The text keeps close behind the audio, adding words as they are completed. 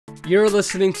You're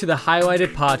listening to the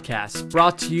Highlighted Podcast,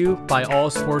 brought to you by All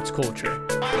Sports Culture.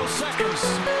 Final seconds.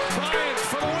 Bryant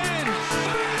for the win.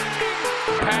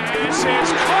 Pass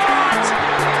is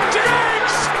caught.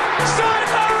 Diggs!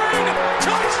 Sideline!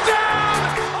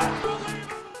 Touchdown!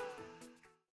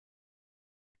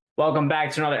 Welcome back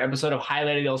to another episode of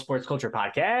Highlighted All Sports Culture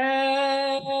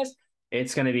Podcast.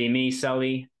 It's going to be me,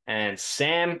 Sully, and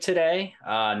Sam today.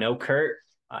 No Kurt.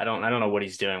 I don't know what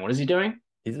he's doing. What is he doing?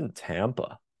 He's in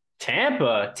Tampa.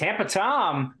 Tampa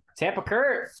Tom, Tampa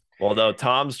Kurt. Well, though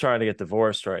Tom's trying to get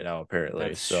divorced right now, apparently.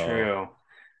 That's so true.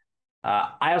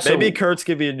 I also maybe Kurt's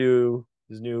gonna be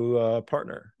his new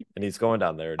partner, and he's going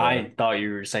down there. I thought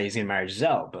you were saying he's gonna marry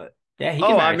Giselle, but yeah, he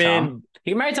can marry Tom.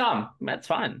 He can marry Tom. That's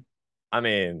fine. I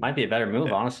mean, Might be a better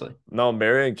move, honestly. No,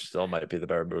 marrying Giselle might be the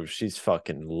better move. She's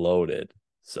fucking loaded.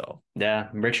 So yeah,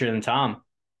 richer than Tom.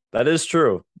 That is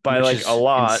true by like a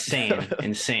lot.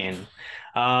 Insane.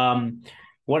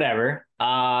 Whatever.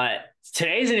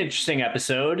 Today's an interesting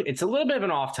episode. It's a little bit of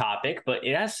an off topic, but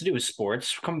it has to do with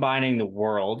sports, combining the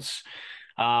worlds.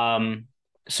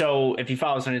 So if you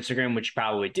follow us on Instagram, which you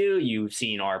probably do, you've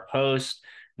seen our post.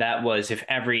 That was if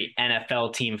every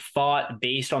NFL team fought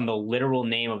based on the literal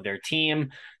name of their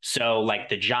team. So like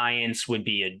the Giants would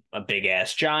be a big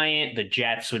ass giant. The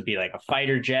Jets would be like a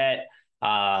fighter jet,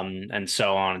 and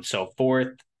so on and so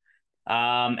forth.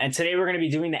 And today we're going to be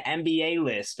doing the NBA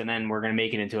list, and then we're going to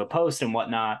make it into a post and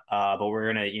whatnot. But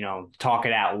we're going to, talk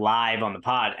it out live on the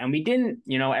pod. And we didn't,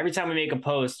 every time we make a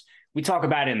post, we talk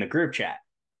about it in the group chat.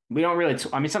 We don't really,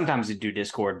 sometimes we do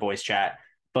Discord voice chat,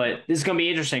 but this is going to be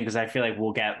interesting because I feel like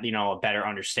we'll get, a better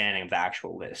understanding of the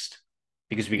actual list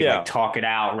because we can talk it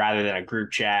out rather than a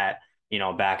group chat,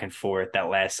 back and forth that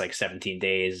lasts like 17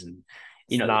 days. And,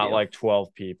 not like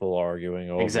 12 people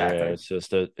arguing over exactly. it.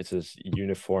 It's just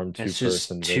uniform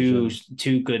two-person two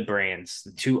good brands,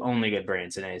 the two only good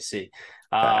brands in ASC.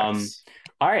 All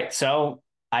right, so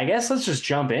I guess let's just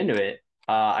jump into it.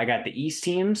 I got the East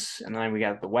teams, and then we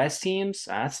got the West teams.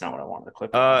 That's not what I wanted to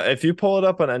click on. If you pull it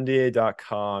up on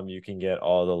NBA.com, you can get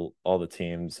all the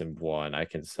teams in one. I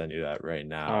can send you that right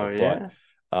now. Oh yeah.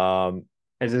 But,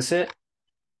 is this it?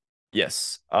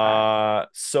 Yes.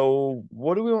 So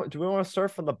what do we want? Do we want to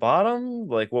start from the bottom?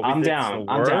 Like what we I'm think down. is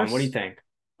the I'm worst? down. What do you think?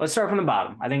 Let's start from the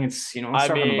bottom. I think it's let's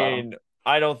start from the bottom.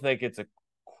 I don't think it's a.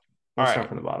 Let's start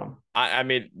from the bottom. I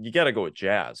mean, you got to go with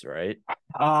jazz, right?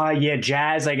 Yeah,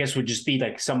 jazz. I guess would just be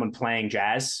like someone playing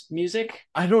jazz music.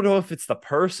 I don't know if it's the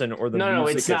person or the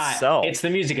music it's not. itself. It's the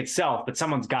music itself, but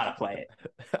someone's got to play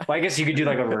it. Well, I guess you could do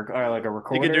like a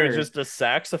recorder. You could do just a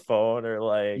saxophone or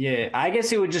like. Yeah, I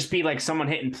guess it would just be like someone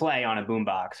hitting play on a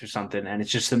boombox or something, and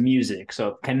it's just the music.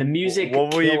 So can the music Will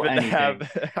we even anything?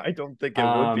 have? I don't think it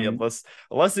would be unless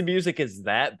the music is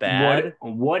that bad.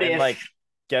 What if like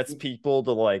gets people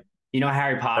to like.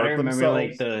 Harry Potter? Remember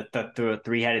like the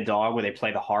three-headed dog where they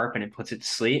play the harp and it puts it to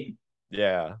sleep?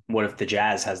 Yeah. What if the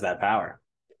jazz has that power?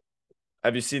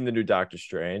 Have you seen the new Doctor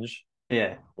Strange?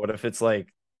 Yeah. What if it's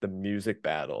like the music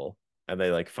battle and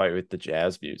they like fight with the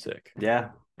jazz music?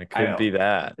 Yeah. It could be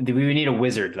that. We need a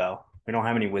wizard though. We don't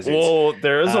have any wizards. Well,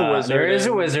 there is a wizard. There is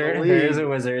a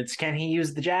wizard. Can he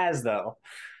use the jazz though?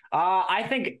 I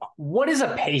think what is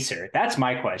a pacer? That's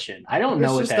my question. I don't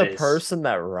know what that is. It's just the person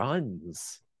that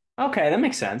runs. Okay, that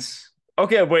makes sense.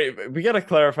 Okay, wait, we got to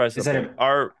clarify something.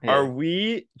 Are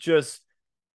we just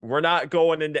we're not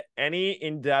going into any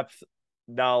in-depth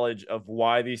knowledge of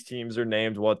why these teams are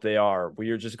named what they are.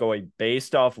 We are just going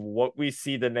based off what we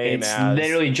see the name as. It's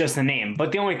literally just the name.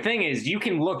 But the only thing is you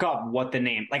can look up what the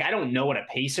name, like I don't know what a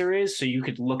pacer is, so you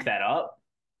could look that up.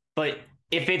 But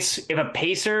if a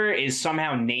pacer is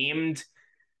somehow named,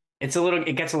 it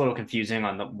gets a little confusing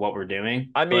on what we're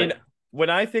doing. I mean, when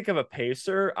I think of a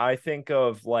pacer, I think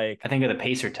of the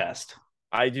pacer test.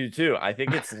 I do too. I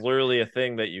think it's literally a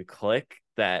thing that you click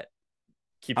that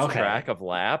keeps track of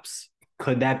laps.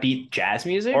 Could that beat jazz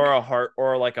music?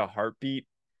 Or like a heartbeat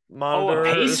monitor?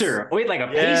 Oh, a pacer. Wait, like a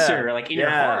pacer, like in your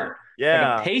heart.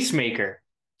 Yeah. Like a pacemaker.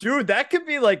 Dude, that could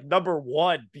be like number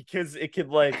one because it could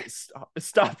like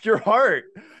stop your heart.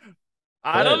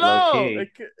 I don't know.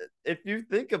 If you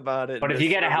think about it. But if you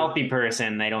get a healthy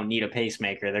person, they don't need a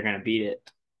pacemaker. They're going to beat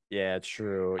it. Yeah,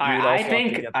 true. I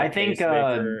think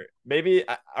maybe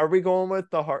are we going with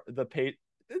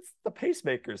it's the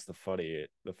pacemaker's the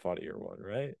funnier one,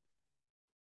 right?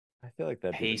 I feel like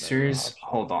that Pacers.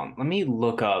 Hold on. Let me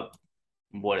look up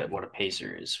what a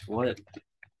pacer is. What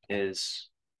is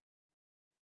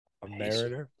a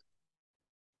Mariner?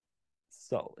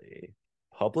 Sully.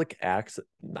 Public access.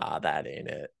 Nah, that ain't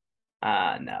it.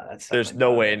 No, that's there's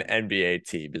no way an NBA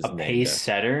team is a pace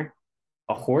setter,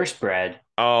 a horse bred.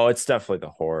 Oh, it's definitely the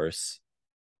horse.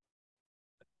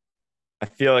 I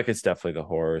feel like it's definitely the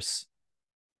horse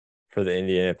for the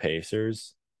Indiana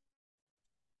Pacers.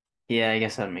 Yeah, I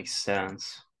guess that makes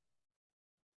sense.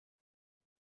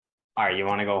 All right, you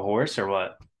want to go horse or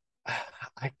what?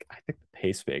 I think the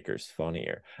pacemaker's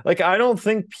funnier. Like, I don't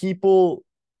think people.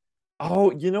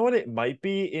 Oh, you know what it might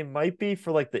be? It might be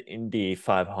for like the Indy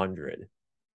 500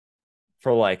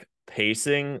 for like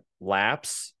pacing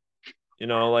laps. You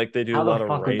know, like they do How a the lot of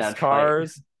fuck would race that fight?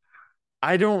 cars.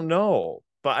 I don't know,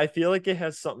 but I feel like it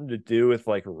has something to do with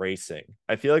like racing.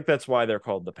 I feel like that's why they're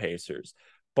called the Pacers.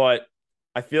 But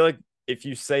I feel like if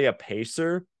you say a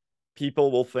pacer,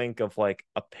 people will think of like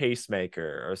a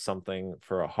pacemaker or something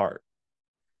for a heart.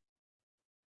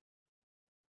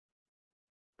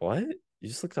 What? You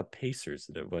just looked up Pacers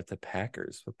with the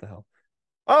Packers. What the hell?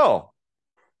 Oh,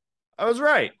 I was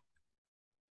right.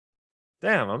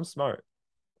 Damn, I'm smart.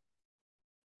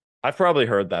 I've probably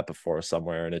heard that before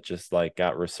somewhere and it just like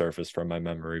got resurfaced from my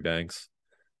memory banks.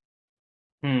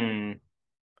 Hmm.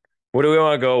 What do we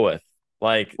want to go with?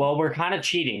 Like, Well, we're kind of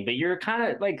cheating, but you're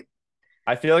kind of like,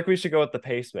 I feel like we should go with the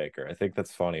pacemaker. I think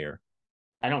that's funnier.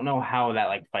 I don't know how that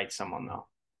like fights someone though.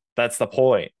 That's the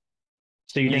point.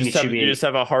 So you think it should You be, just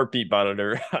have a heartbeat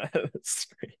monitor on the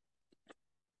screen.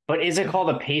 but is it called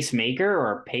a pacemaker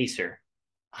or a pacer?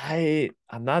 I'm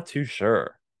not too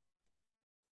sure.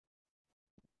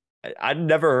 I've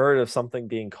never heard of something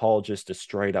being called just a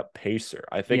straight up pacer.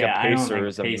 I think Yeah, a I don't pacer think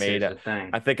is a pacer made is up. a thing.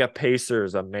 I think a pacer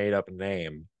is a made up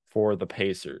name for the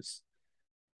Pacers.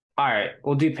 All right,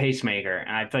 we'll do pacemaker,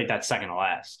 and I feel like that's second to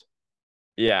last.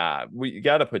 Yeah, we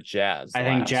got to put Jazz. I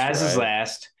think last, Jazz is right?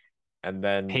 last. And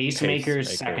then Pacemaker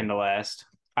is second to last.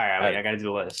 All right, wait, I got to do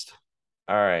the list.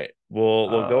 All right,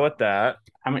 we'll go with that.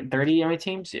 How many? 30? How many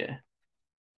teams? Yeah.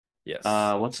 Yes.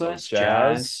 What's So last?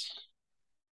 Jazz.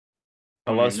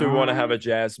 Unless we want to have a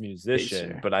jazz musician,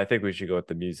 Pacer. but I think we should go with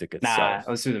the music itself. Nah,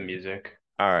 let's do the music.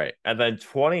 All right, and then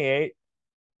 28.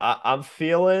 I'm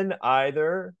feeling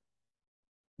either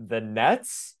the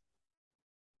Nets,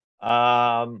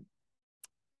 or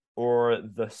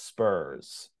the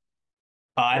Spurs.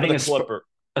 I Or think the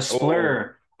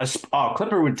Clipper.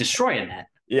 Clipper would destroy a net.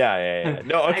 Yeah.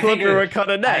 No, a I think Clipper would cut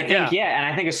a net. I think, yeah, and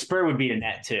I think a spur would beat a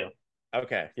net too.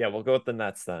 Okay, yeah, we'll go with the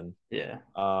Nets then. Yeah.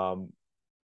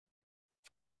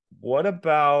 What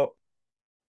about?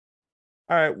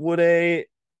 All right,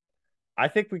 I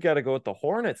think we got to go with the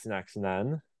Hornets next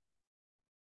then,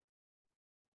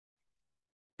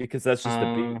 because that's just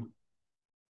a B.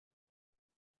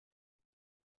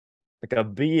 Like a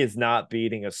B is not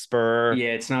beating a Spur. Yeah,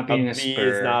 it's not beating a B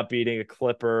spur. is not beating a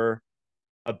Clipper.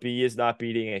 A B is not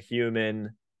beating a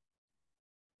human.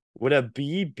 Would a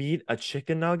bee beat a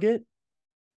chicken nugget?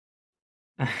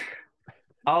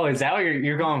 Oh, is that what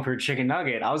you're going for, chicken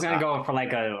nugget? I was gonna go for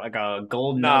like a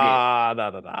gold nugget.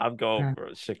 No. I'm going for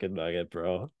a chicken nugget,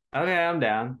 bro. Okay, I'm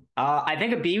down. I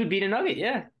think a bee would beat a nugget.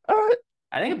 Yeah, All right.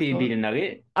 I think a bee would beat a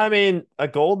nugget. I mean, a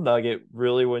gold nugget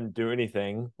really wouldn't do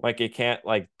anything. Like it can't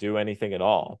like do anything at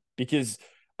all because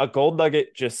a gold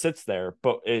nugget just sits there.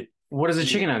 But what does a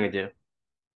chicken nugget do?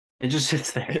 It just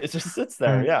sits there. It just sits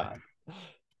there. Yeah,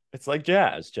 it's like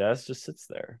Jazz. Jazz just sits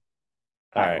there.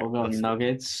 All right, we'll go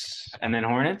Nuggets and then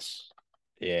Hornets.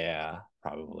 Yeah,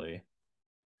 probably.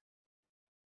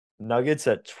 Nuggets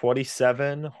at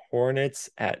 27, Hornets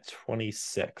at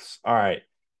 26. All right.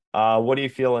 What are you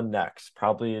feeling next?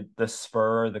 Probably the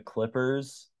Spur, the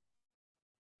Clippers.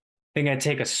 I think I'd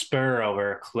take a spur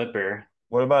over a Clipper.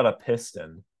 What about a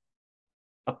Piston?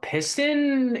 A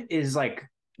piston is like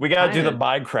we gotta do the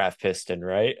Minecraft piston,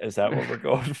 right? Is that what we're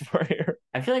going for here?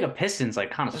 I feel like a piston's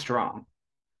like kind of strong.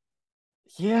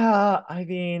 Yeah, I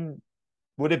mean,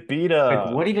 would it beat a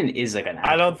like what even is like an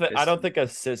I don't think a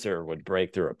scissor would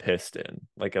break through a piston.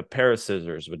 Like a pair of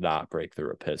scissors would not break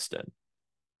through a piston.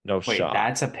 No Wait, shot.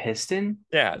 That's a piston?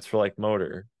 Yeah, it's for like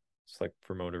motor. It's like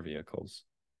for motor vehicles.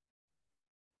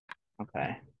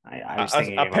 Okay. I was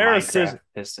thinking a pair of scissors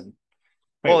piston.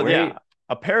 Wait, well, yeah.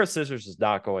 A pair of scissors is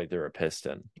not going through a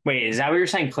piston. Wait, is that what you're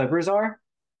saying clippers are?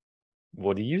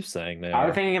 What are you saying now? I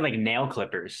was thinking of like nail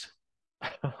clippers.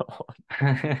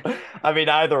 I mean,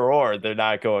 either or, they're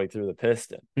not going through the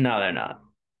piston. No, they're not.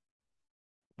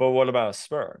 But what about a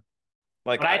spur?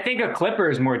 But I think a clipper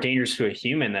is more dangerous to a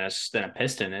human than a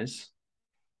piston is.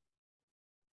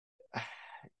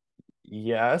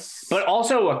 Yes. But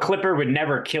also a clipper would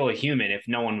never kill a human if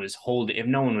no one was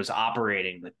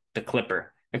operating the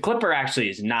clipper. The clipper actually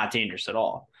is not dangerous at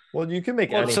all. Well, you can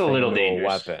make anything a little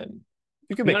dangerous. weapon.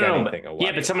 You can make anything a weapon.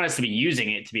 Yeah, but someone has to be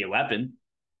using it to be a weapon.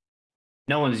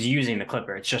 No one's using the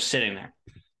clipper. It's just sitting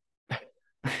there.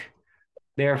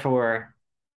 Therefore.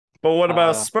 But what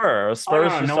about a spur? A spur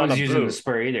is just no one's using the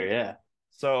spur either, yeah.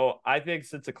 So I think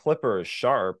since a Clipper is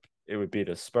sharp, it would be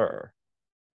the Spur.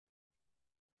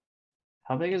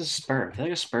 How big is a spur? I feel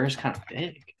like a spur is kind of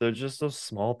big. They're just those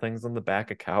small things on the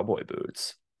back of cowboy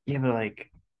boots. Yeah, but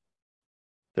like,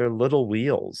 They're little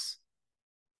wheels.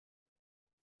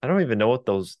 I don't even know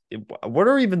what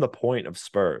are even the point of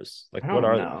Spurs? I Like, what don't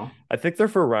are know. I think they're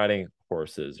for riding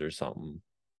horses or something.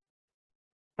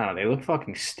 I don't know. They look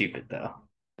fucking stupid though.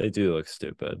 They do look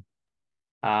stupid.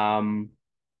 Um,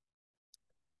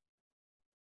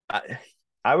 I,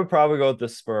 I would probably go with the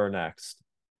Spur next.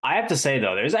 I have to say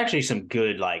though, there's actually some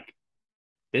good like,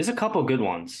 there's a couple good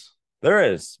ones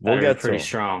There is. that We'll are get to pretty 'em.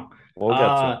 strong. We'll get to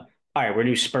 'em. All right, we're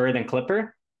do spur then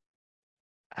Clipper.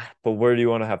 But where do you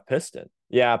want to have Piston?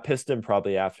 Yeah, Piston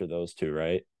probably after those two,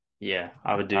 right? Yeah,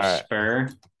 I would do All right. spur,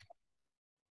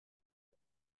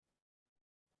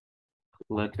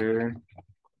 Clipper,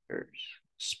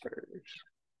 Spurs.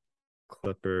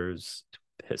 Clippers,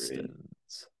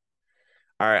 Pistons.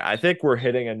 All right, I think we're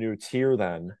hitting a new tier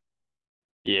then.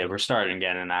 Yeah, we're starting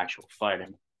getting an actual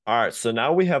fighting. All right, so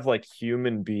now we have like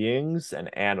human beings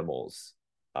and animals.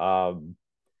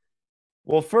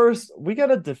 Well, first we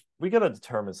gotta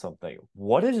determine something.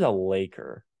 What is a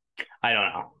Laker? I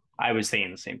don't know. I was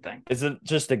thinking the same thing. Is it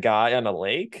just a guy on a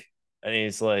lake and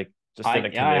he's like just in a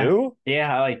Yeah, canoe?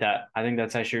 yeah, I like that. I think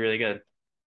that's actually really good.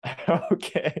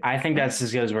 Okay. I think that's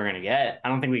as good as we're gonna get. I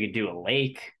don't think we could do a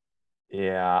lake.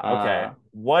 Yeah. Okay.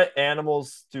 What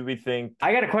animals do we think?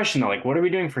 I got a question though. Like, what are we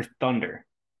doing for thunder?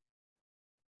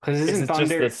 Because Is isn't it just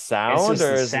thunder? the It's sound just or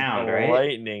the is it sound, the right?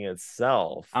 lightning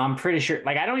itself? I'm pretty sure.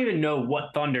 Like, I don't even know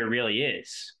what thunder really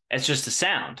is. It's just a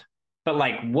sound. But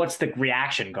like, what's the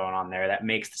reaction going on there that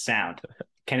makes the sound?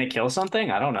 Can it kill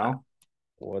something? I don't know.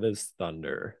 What is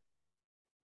thunder?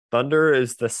 Thunder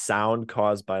is the sound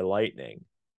caused by lightning.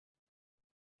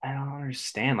 I don't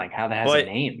understand like how that has a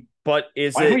name. But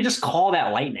is Why don't we it just call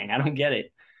that lightning? I don't get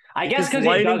it. I guess because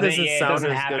lightning it sound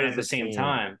doesn't as happen good at as the a same team.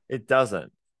 time. It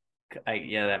doesn't.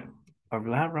 Yeah, that a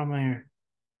loud rumble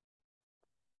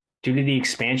due to the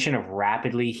expansion of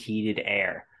rapidly heated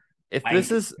air. If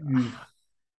this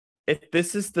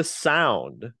is the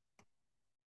sound,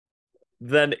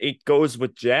 then it goes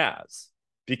with jazz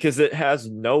because it has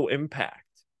no impact.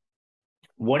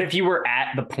 What if you were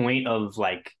at the point of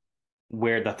like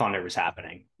where the thunder was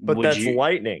happening? But that's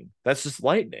lightning. That's just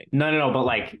lightning. No. But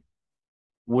like,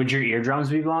 would your eardrums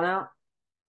be blown out?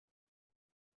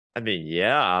 I mean,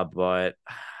 yeah, but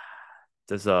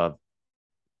does a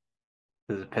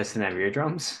piston have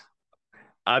eardrums?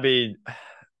 I mean,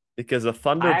 because a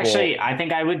thunderbolt. I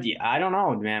think I would. I don't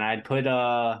know, man. I'd put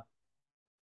I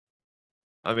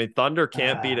mean, thunder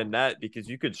can't beat a net because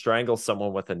you could strangle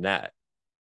someone with a net.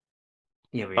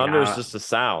 Yeah, thunder is just a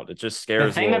sound. It just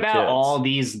scares. The thing about kids. all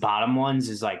these bottom ones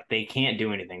is like they can't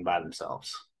do anything by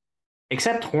themselves,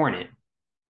 except Hornet.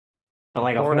 But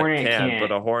like a Hornet can't.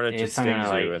 But a Hornet just stings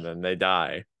you and then they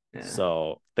die. Yeah.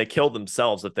 So they kill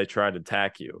themselves if they try to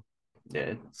attack you.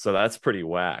 Yeah. So that's pretty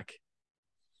whack.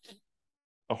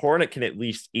 A Hornet can at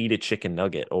least eat a chicken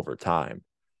nugget over time,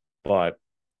 but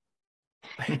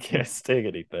they can't sting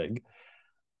anything.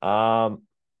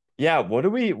 Yeah, what are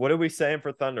we saying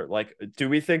for thunder? Like, do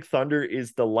we think thunder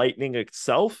is the lightning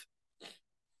itself,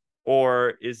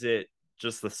 or is it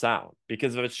just the sound?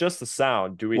 Because if it's just the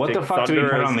sound, do we what think the fuck do we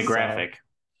put on the graphic?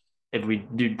 If we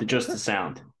do just the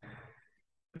sound,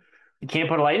 you can't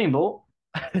put a lightning bolt.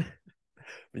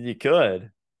 You could.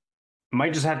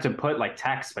 Might just have to put like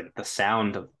text, like the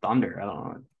sound of thunder. I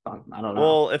don't know.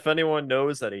 Well, if anyone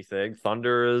knows anything,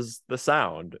 thunder is the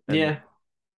sound. Yeah.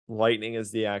 Lightning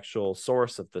is the actual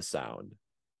source of the sound.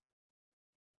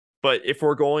 But if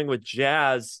we're going with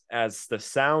jazz as the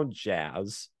sound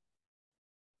jazz,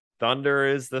 thunder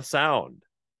is the sound.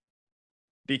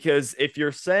 Because if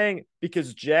you're saying,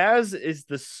 because jazz is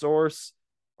the source,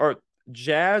 or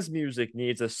jazz music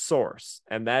needs a source,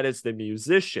 and that is the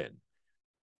musician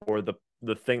or the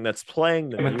thing that's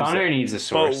playing the music. But thunder needs a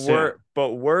source.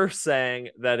 But we're saying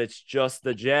that it's just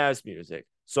the jazz music.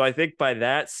 So I think by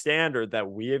that standard that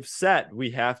we have set,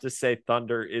 we have to say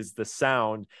thunder is the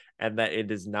sound and that it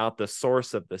is not the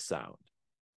source of the sound.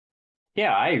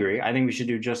 Yeah, I agree. I think we should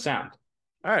do just sound.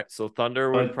 All right. So thunder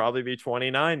would probably be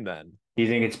 29 then. Do you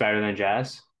think it's better than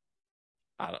jazz?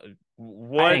 I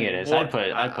think it is. I'd put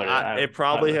it. It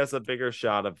probably has a bigger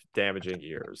shot of damaging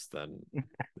ears than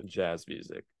jazz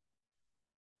music.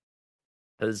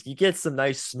 Because you get some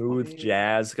nice smooth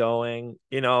jazz going.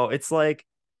 You know, it's like,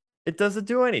 it doesn't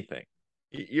do anything.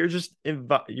 You're just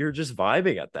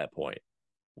vibing at that point.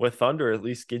 With thunder, at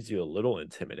least gives you a little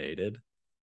intimidated.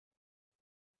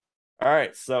 All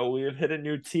right, so we have hit a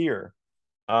new tier.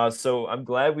 So I'm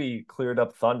glad we cleared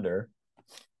up thunder.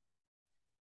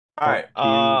 All right.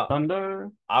 Thunder.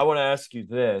 I want to ask you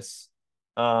this.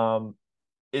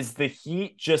 Is the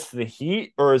Heat just the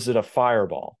Heat, or is it a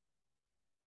fireball?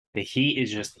 The Heat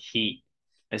is just heat.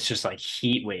 It's just like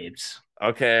heat waves.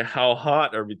 Okay, how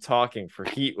hot are we talking for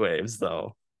heat waves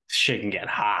though? Shit can get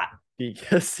hot.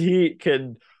 Because heat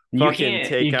can You fucking can't.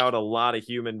 take out a lot of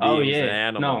human Oh beings and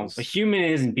yeah. No, animals. a human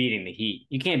isn't beating the heat.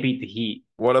 You can't beat the heat.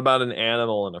 What about an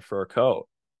animal in a fur coat?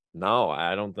 No,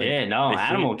 I don't think. Yeah, no, the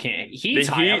animal heat, can't. Heat's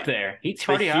the high heat, up there. Heat's the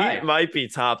pretty heat high. might be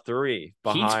top three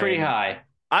Heat's pretty behind. high.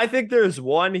 I think there's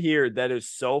one here that is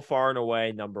so far and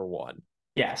away number one.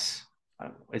 Yes.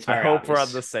 It's I very hope we're on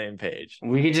obvious. the same page.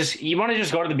 We could just, you want to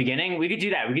just go to the beginning? We could do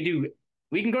that.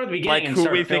 We can go to the beginning Like and who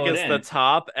start we think fill is it the in.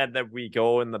 top, and then we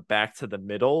go in the back to the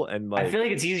middle, and like. I feel like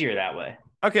it's easier that way.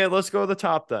 Okay, let's go to the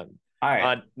top then. All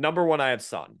right. Number one, I have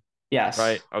Sun. Yes.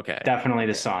 Right. Okay. Definitely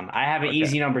the Sun. I have an Okay.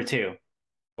 easy number two.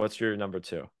 What's your number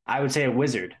two? I would say a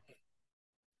Wizard.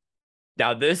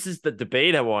 Now this is the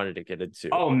debate I wanted to get into.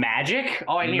 Oh, Magic?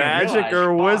 Oh, I didn't even Magic realize.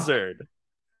 or Fuck. Wizard?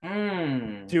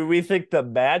 Hmm. Do we think the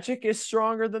Magic is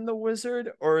stronger than the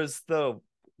Wizard, or is the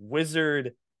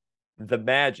Wizard the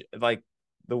magic, like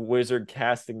the Wizard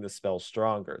casting the spell,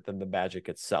 stronger than the Magic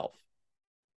itself?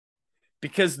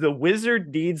 Because the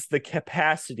Wizard needs the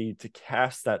capacity to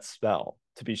cast that spell,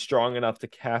 to be strong enough to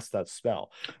cast that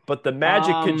spell. But the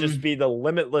Magic could just be the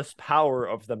limitless power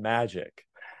of the Magic.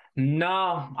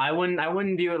 No, I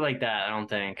wouldn't do it like that, I don't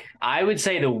think. I would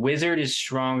say the Wizard is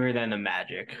stronger than the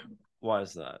Magic. Why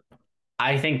is that?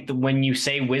 I think when you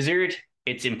say Wizard,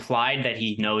 it's implied that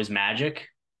he knows magic.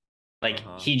 Like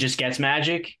he just gets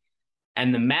magic.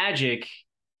 And the Magic,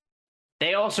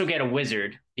 they also get a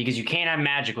Wizard because you can't have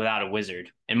magic without a Wizard,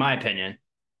 in my opinion.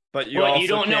 But you also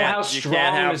don't know how strong you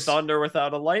can't have this... thunder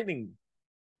without a lightning.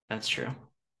 That's true.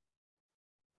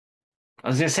 I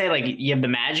was gonna say, like, you have the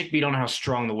Magic, but you don't know how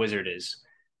strong the Wizard is.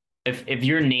 If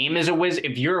your name is a wizard,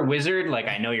 if you're a wizard, like,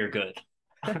 I know you're good.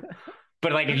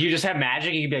 But like if you just have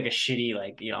magic, you could be like a shitty,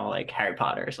 like, you know, like Harry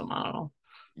Potter or something. I don't know.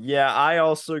 Yeah, I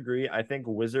also agree. I think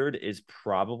Wizard is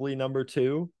probably number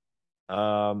two.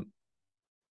 But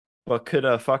could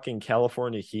a fucking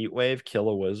California heat wave kill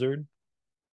a wizard?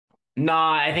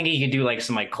 Nah, I think he could do like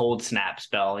some like cold snap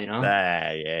spell, you know?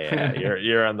 Yeah.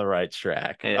 You're on the right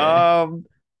track. Yeah.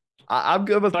 I'm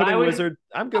good with putting would... Wizard.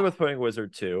 I'm good with putting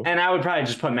Wizard too. And I would probably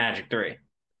just put Magic 3.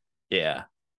 Yeah.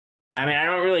 I mean, I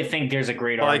don't really think there's a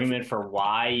great argument for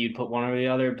why you'd put one over the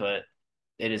other, but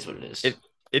it is what it is.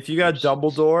 If you got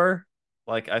Dumbledore,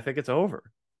 like, I think it's over.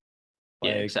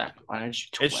 Yeah, Like, exactly. Why don't you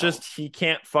 12? It's just he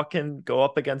can't fucking go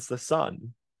up against the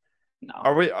sun. No.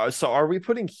 Are we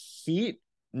putting Heat?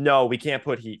 No, we can't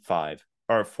put Heat 5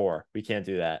 or 4. We can't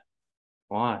do that.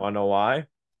 Why? Want to know why?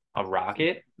 A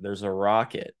rocket? There's a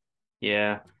rocket.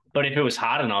 Yeah. But if it was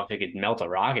hot enough, it could melt a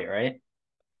rocket, right?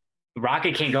 The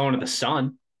rocket can't go into the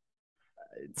sun.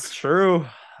 It's true.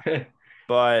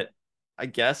 But I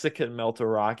guess it can melt a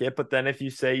rocket. But then if you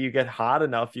say you get hot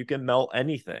enough, you can melt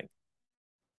anything.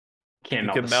 Can't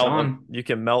melt the sun. You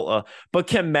can melt a. But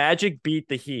can Magic beat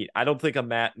the Heat? I don't think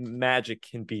Magic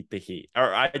can beat the Heat.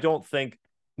 Or I don't think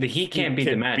the Heat can't beat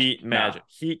the Magic. Beat Magic. No.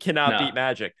 Heat cannot beat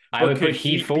Magic. I would put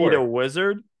Heat 4. Beat a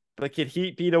Wizard? But could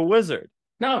Heat beat a Wizard?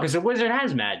 No, because the Wizard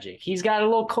has magic. He's got a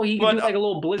little. He can do like a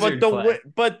little blizzard.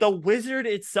 But the Wizard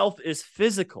itself is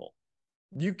physical.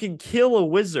 You can kill a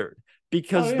Wizard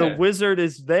because the Wizard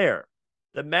is there.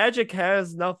 The Magic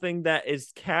has nothing that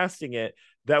is casting it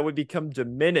that would become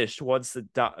diminished once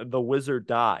the Wizard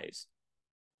dies.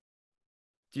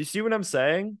 Do you see what I'm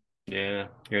saying? Yeah,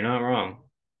 you're not wrong.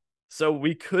 So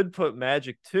we could put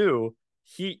Magic 2,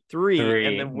 Heat 3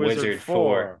 and then Wizard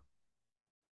 4.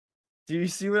 Do you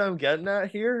see what I'm getting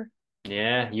at here?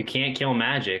 Yeah, you can't kill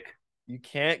Magic. You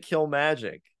can't kill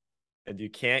Magic. And you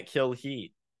can't kill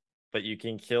Heat. But you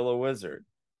can kill a Wizard.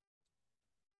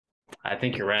 I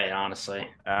think you're right, honestly.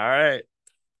 All right.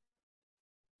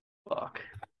 Fuck.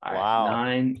 Wow.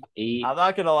 9, 8. I'm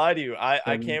not gonna lie to you.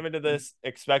 I came into this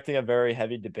expecting a very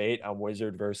heavy debate on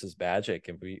Wizard versus Magic,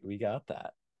 and we got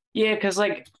that. Yeah, because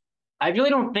like I really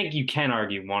don't think you can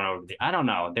argue one over the. I don't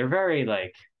know. They're very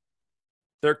like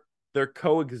they're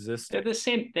coexisting. They're the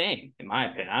same thing, in my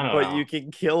opinion. I don't know. But you can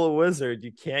kill a Wizard.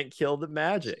 You can't kill the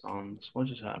Magic. What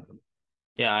just happened?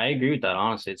 Yeah, I agree with that.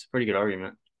 Honestly, it's a pretty good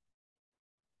argument.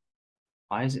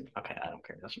 Why is it okay? I don't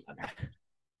care. Doesn't matter.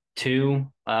 2,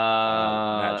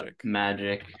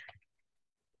 Magic.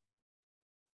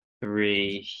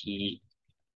 3, Heat.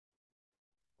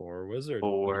 4, Wizard.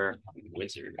 4,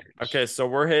 Wizard. Okay, so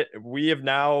we have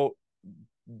now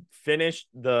finished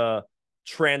the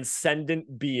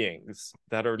transcendent beings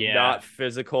that are not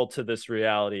physical to this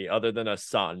reality other than a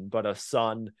sun, but a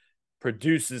sun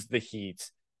produces the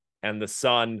heat, and the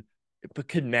sun. But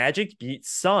could Magic beat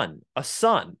Sun? A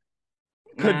sun?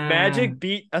 Could Magic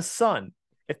beat a sun?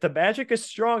 If the Magic is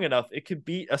strong enough, it could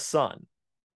beat a sun.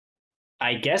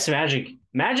 I guess Magic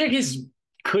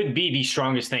could be the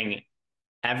strongest thing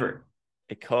ever.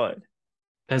 It could.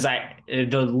 Because there's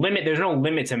no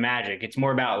limit to magic. It's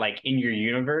more about like in your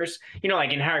universe.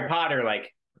 Like in Harry Potter,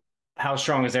 like how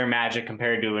strong is their magic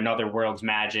compared to another world's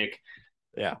magic?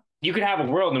 Yeah. You could have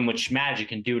a world in which magic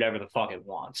can do whatever the fuck it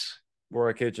wants. Or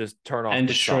it could just turn off and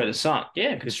destroy the sun.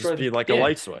 Yeah, it could just be like a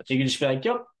light switch. You could just be like,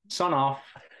 yep, sun off.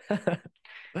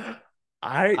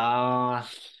 I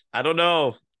don't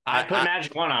know. I put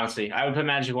Magic 1, honestly. I would put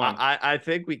Magic 1. I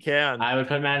think we can. I would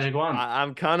put Magic 1.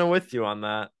 I'm kind of with you on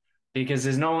that. Because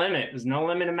there's no limit. There's no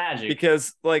limit to magic.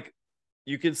 Because, like,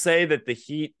 you could say that the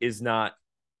heat is not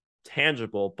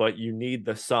tangible, but you need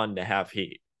the sun to have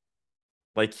heat.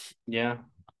 Like, yeah.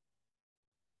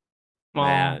 Well,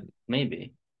 man.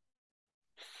 Maybe.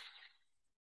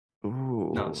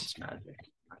 Ooh. No, it's magic.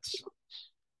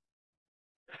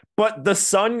 But the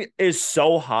sun is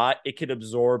so hot, it could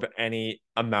absorb any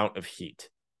amount of heat.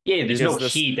 Yeah, there's no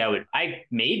heat that would.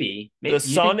 Maybe. The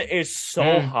sun is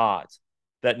so hot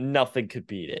that nothing could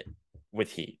beat it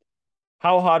with heat.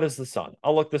 How hot is the sun?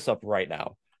 I'll look this up right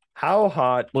now. How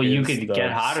hot? Well, you could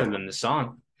get hotter than the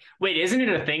sun. Wait, isn't it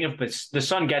a thing if the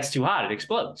sun gets too hot, it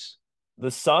explodes?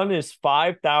 The sun is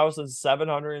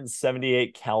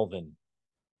 5,778 Kelvin.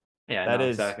 Yeah, that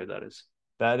is exactly what that is.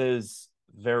 That is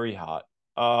very hot.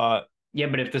 Yeah,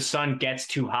 but if the sun gets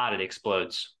too hot, it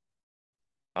explodes.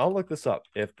 I'll look this up.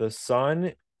 If the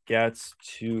sun gets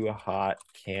too hot,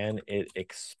 can it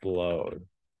explode?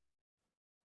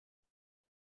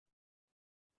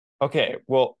 Okay,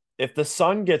 well, if the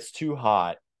sun gets too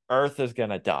hot, Earth is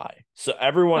gonna die. So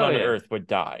everyone on Earth would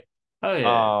die. Oh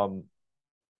yeah.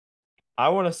 I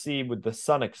want to see, would the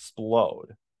sun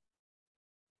explode?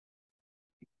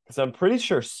 Because I'm pretty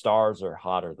sure stars are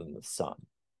hotter than the sun.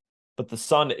 But the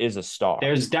sun is a star.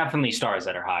 There's definitely stars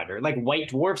that are hotter, like white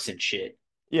dwarfs and shit.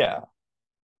 Yeah.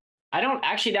 I don't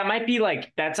actually. That might be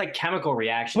like that's like chemical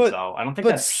reactions, though. I don't think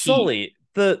that's Sully,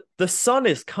 heat. The sun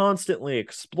is constantly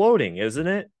exploding, isn't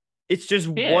it? It's just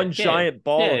one giant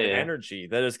ball of energy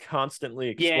that is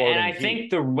constantly exploding. Yeah, and I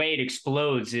think the way it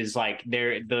explodes is like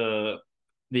the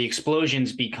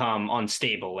explosions become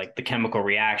unstable, like the chemical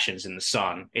reactions in the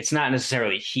sun. It's not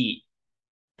necessarily heat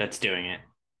that's doing it.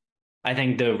 I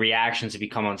think the reactions have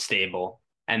become unstable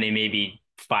and they maybe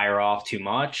fire off too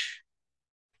much.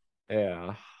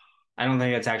 Yeah. I don't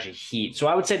think that's actually heat. So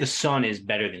I would say the sun is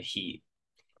better than heat.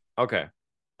 Okay.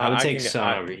 I would take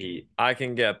sun over heat. I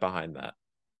can get behind that.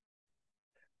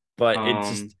 But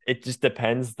it just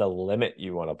depends the limit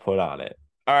you want to put on it.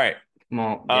 All right.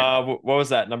 Well, yeah. What was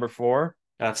that? Number 4?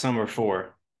 That's number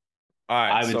 4. All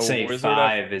right. I would say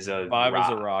five is a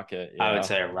rocket. Yeah. I would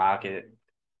say a rocket.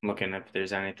 I'm looking if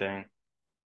there's anything.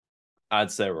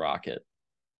 I'd say rocket.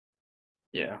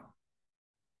 Yeah.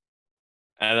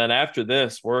 And then after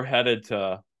this, we're headed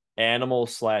to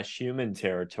animal/human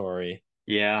territory.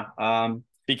 Yeah.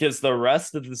 Because the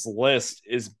rest of this list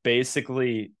is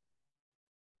basically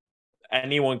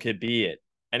anyone could be it.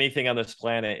 Anything on this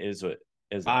planet is what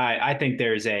is. I think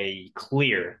there's a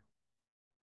clear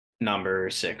number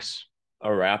 6. A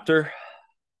raptor?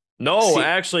 No,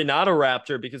 actually not a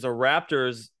raptor, because a raptor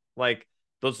is like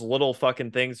those little fucking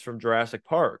things from Jurassic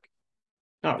Park.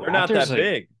 No, they're not that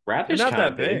big. Raptors they're not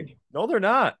that big. No, they're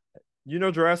not. You know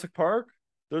Jurassic Park?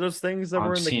 They're those things that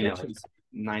were in the kitchens. Like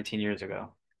 19 years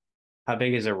ago. How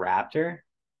big is a raptor?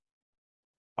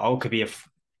 Oh, it could be a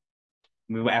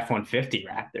F-150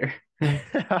 raptor.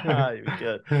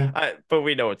 Good. But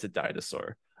we know it's a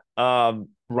dinosaur.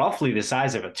 Roughly the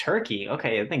size of a turkey.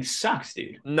 Okay, that thing sucks,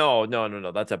 dude. No.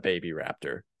 That's a baby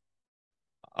raptor.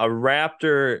 A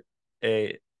raptor,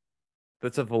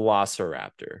 that's a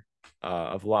velociraptor.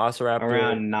 A velociraptor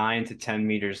around 9 to 10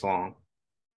 meters long.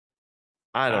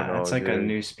 I don't know. It's like a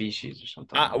new species or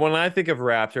something. When I think of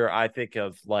raptor, I think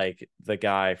of like the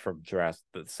guy from Jurassic,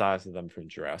 the size of them from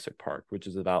Jurassic Park, which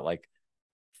is about like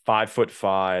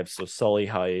 5'5", so Sully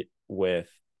height with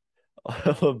a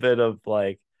little bit of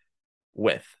like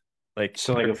width, like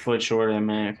so like a foot shorter than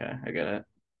me. Okay, I get it.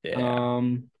 Yeah.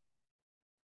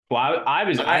 Well,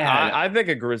 I think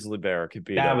a grizzly bear could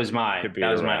be. That was my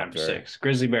number 6.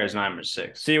 Grizzly bear is number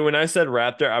 6. See, when I said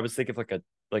raptor, I was thinking of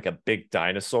like a big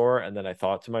dinosaur, and then I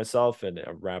thought to myself, and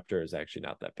a raptor is actually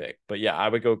not that big. But yeah, I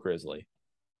would go grizzly.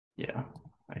 Yeah,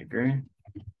 I agree.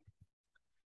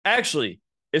 Actually,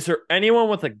 is there anyone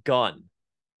with a gun?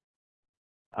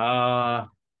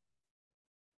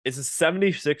 Is a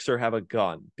 76er have a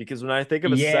gun? Because when I think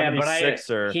of a Yeah, but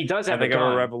 76er, he does I have a think of a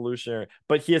gun. revolutionary,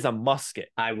 but he has a musket.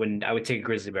 I would take a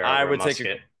grizzly bear I over a would take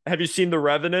musket. have you seen The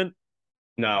Revenant?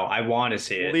 No, I want to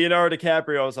see it. Leonardo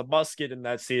DiCaprio has a musket in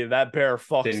that scene. That bear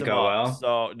fucks Didn't him go up. well.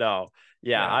 So no.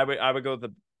 Yeah, Yeah. I would go with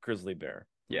the grizzly bear.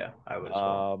 Yeah, I would as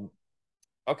well.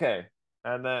 Okay.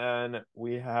 And then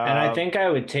we have And I think I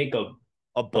would take a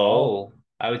bull. bull.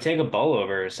 I would take a bull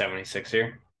over a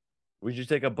 76er. Would you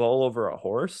take a bull over a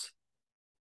horse?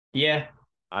 Yeah.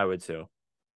 I would too.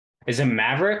 Is it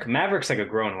Maverick? Maverick's like a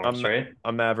grown horse, right?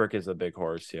 A Maverick is a big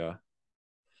horse, yeah.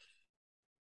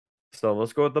 So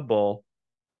let's go with the bull.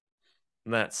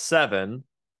 And that's 7.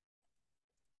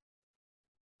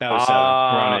 That was 7. We're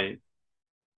on 8.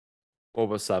 What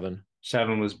was 7?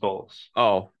 7 was bulls.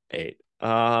 Oh, 8.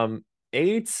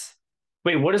 8.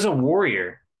 Wait, what is a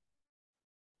warrior?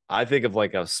 I think of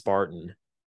like a Spartan,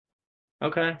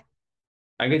 Okay.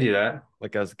 I could do that.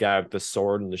 like a guy with the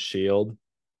sword and the shield.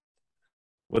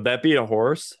 Would that be a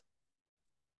horse?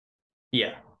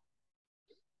 Yeah.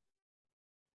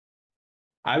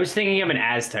 I was thinking of an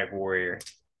Aztec warrior.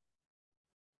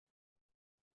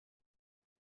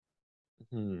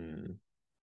 Because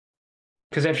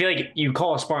I feel like you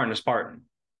call a Spartan a Spartan.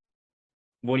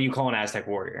 What do you call an Aztec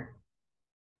warrior?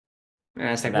 An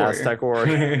Aztec warrior. Aztec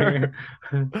warrior.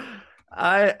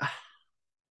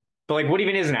 But like, what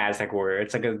even is an Aztec warrior?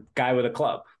 It's like a guy with a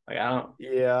club. Like I don't.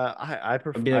 Yeah, I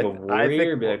prefer. Be like a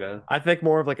warrior. Be like a. I think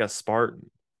more of like a Spartan.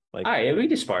 Like, all right, yeah, we can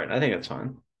do Spartan. I think that's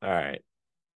fine. All right.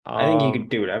 I think you could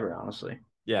do whatever, honestly.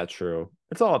 Yeah, true.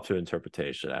 It's all up to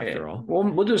interpretation after all.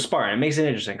 We'll do a Spartan. It makes it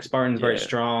interesting. Spartan's very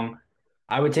strong.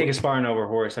 I would take a Spartan over a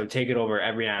horse. I would take it over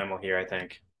every animal here, I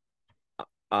think.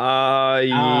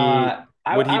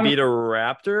 Would he beat a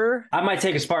raptor? I might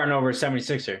take a Spartan over a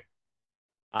 76er.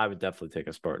 I would definitely take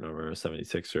a Spartan over a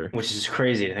 76er. Which is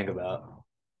crazy to think about.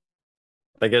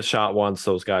 They get shot once,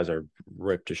 those guys are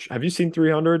ripped. Have you seen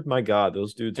 300? My God,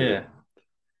 those dudes are...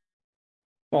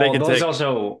 Well, those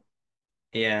also...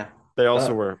 Yeah. They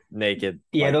also were naked.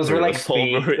 Yeah, like, those were like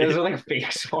fake. Those were like fake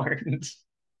Spartans.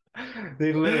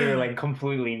 They literally were like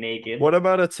completely naked. What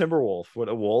about a Timberwolf? Would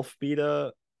a wolf beat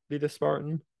a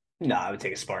Spartan? No, I would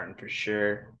take a Spartan for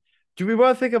sure. Do we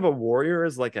want to think of a warrior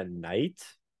as like a knight?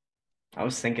 I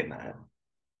was thinking that.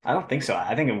 I don't think so.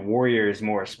 I think a warrior is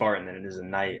more a Spartan than it is a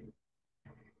knight.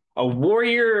 A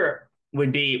warrior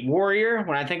would be warrior.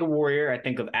 When I think of warrior, I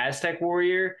think of Aztec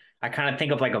warrior. I kind of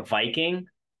think of like a Viking.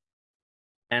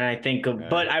 And I think of,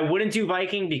 but I wouldn't do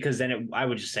Viking because then I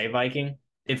would just say Viking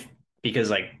because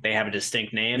like they have a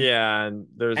distinct name. Yeah, and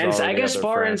I guess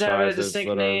Spartans have a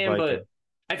distinct name, but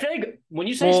I feel like when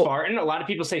you say Spartan, a lot of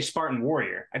people say Spartan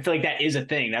warrior. I feel like that is a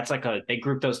thing. That's like they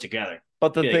group those together.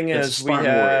 But the thing is,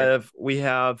 we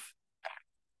have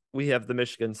the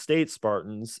Michigan State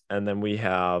Spartans, and then we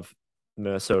have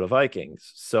Minnesota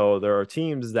Vikings. So there are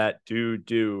teams that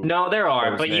do. No, there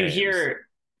are, but names.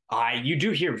 You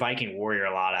do hear Viking warrior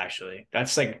a lot. Actually,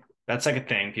 that's like a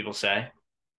thing people say.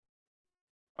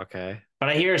 Okay, but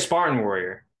I hear Spartan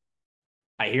warrior.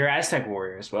 I hear Aztec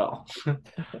warrior as well.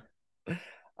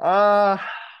 I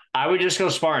would just go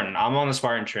Spartan. I'm on the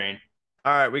Spartan train.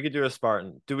 All right, we could do a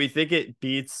Spartan. Do we think it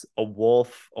beats a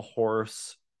wolf, a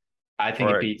horse? I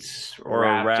think it beats a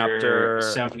raptor,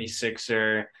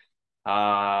 76er,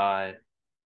 a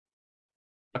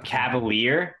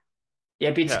cavalier. Yeah,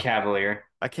 it beats a cavalier.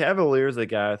 A cavalier is a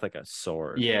guy with like a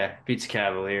sword. Yeah, beats a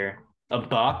cavalier. A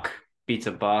buck beats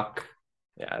a buck.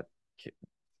 Yeah,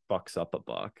 bucks up a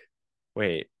buck.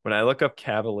 Wait, when I look up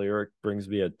cavalier, it brings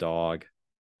me a dog.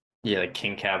 Yeah, like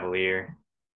King Cavalier.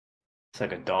 It's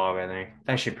like a dog, I think. It's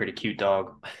actually a pretty cute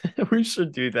dog. We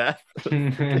should do that.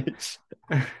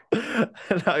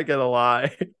 Not gonna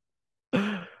lie.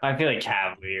 I feel like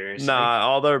Cavaliers. Nah,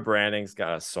 all their branding's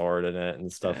got a sword in it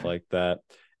and stuff like that.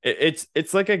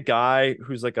 It's like a guy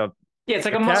who's like a it's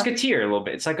like a musketeer a little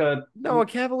bit. It's like a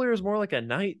cavalier is more like a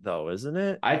knight though, isn't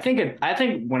it? I think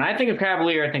when I think of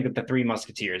cavalier, I think of the Three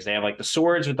Musketeers. They have like the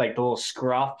swords with like the little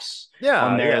scruffs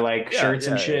on their shirts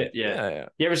and shit. Yeah.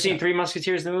 You ever seen Three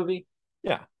Musketeers, the movie?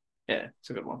 Yeah. Yeah,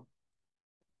 it's a good one.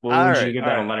 What would you give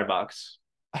that on Letterboxd?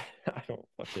 I don't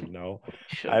fucking know.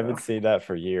 I haven't seen that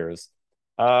for years.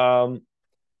 I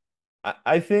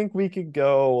think we could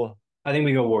go. I think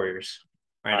we go Warriors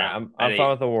right now. I'm fine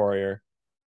with the Warrior.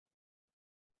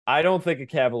 I don't think a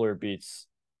Cavalier beats.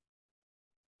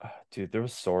 Dude, there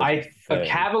was swords. A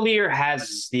Cavalier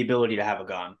has the ability to have a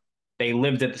gun. They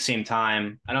lived at the same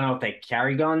time. I don't know if they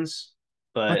carry guns,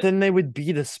 but then they would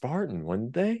beat a Spartan,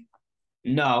 wouldn't they?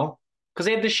 No, because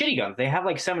they have the shitty guns. They have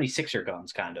like 76er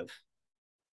guns, kind of.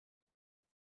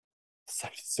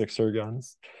 76er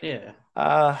guns. Yeah.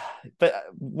 But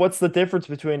what's the difference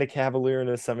between a Cavalier and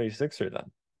a 76er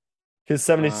then? Because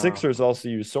 76ers also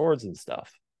use swords and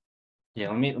stuff. Yeah,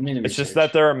 let me It's just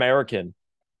that they're American.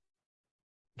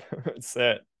 That's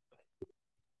it.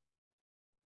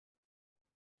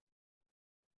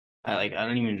 I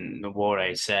don't even know what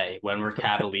I say. When were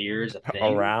Cavaliers a thing?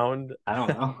 Around? I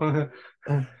don't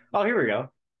know. Oh, here we go.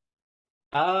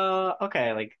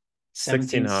 Okay, like 17th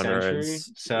century. 1600s.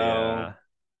 So Yeah.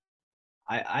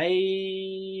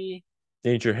 I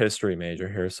Need your history major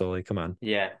here, Sully. Come on.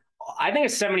 yeah. I think a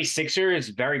 76er is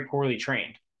very poorly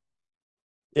trained.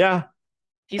 Yeah.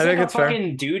 He's I like think a it's fair.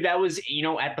 fucking dude that was,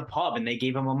 at the pub and they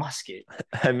gave him a musket.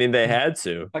 I mean, they had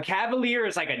to. A Cavalier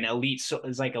is like an elite,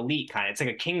 is like elite kind of. It's like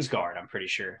a Kingsguard, I'm pretty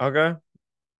sure. Okay.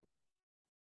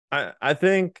 I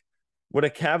think would a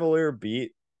Cavalier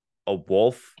beat a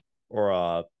Wolf or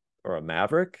a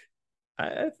Maverick?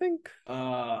 I think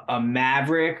A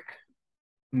Maverick,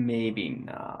 maybe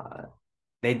not.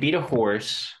 They beat a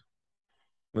horse.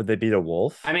 would they beat a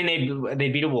Wolf? I mean, they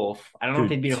beat a wolf. I don't know if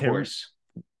they beat a horse.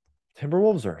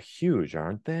 Timberwolves are huge,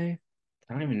 aren't they?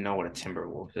 I don't even know what a timber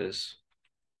wolf is.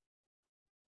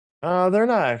 They're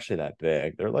not actually that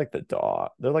big. They're like the dog.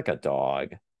 They're like a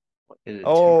dog. What is a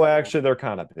Oh, timber wolf? actually, they're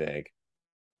kind of big.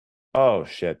 Oh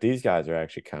shit, these guys are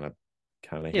actually kind of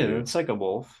Yeah, huge. it's like a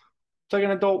wolf. It's like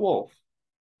an adult wolf.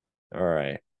 All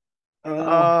right.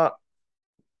 I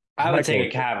would take a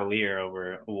Michael, Cavalier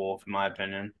over a wolf, in my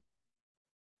opinion.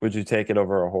 would you take it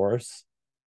over a horse?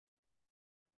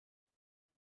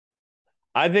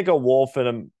 I think a Wolf and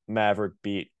a Maverick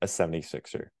beat a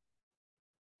 76er.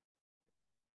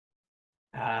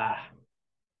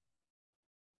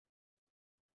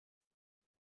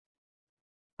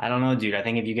 I don't know, dude. I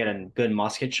think if you get a good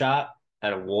musket shot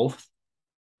at a wolf,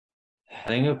 I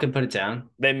think it could put it down.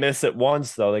 They miss it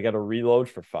once though. They got to reload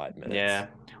for 5 minutes. Yeah.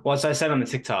 Well, as I said on the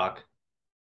TikTok,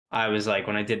 I was like,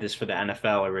 when I did this for the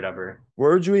NFL or whatever.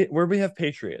 Where'd we have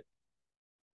Patriot?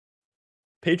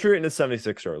 Patriot and a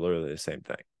 76er are literally the same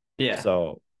thing. Yeah.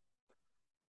 So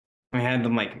we had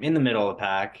them like in the middle of the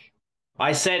pack.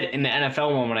 I said in the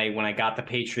NFL one when I got the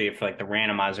Patriot for like the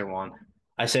randomizer one,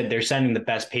 I said they're sending the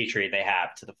best Patriot they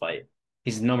have to the fight.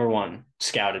 He's the number one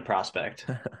scouted prospect.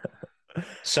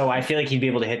 So I feel like he'd be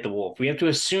able to hit the wolf. We have to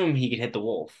assume he could hit the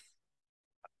wolf.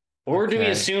 Or do we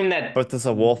Okay. assume that But does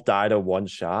a Wolf die to one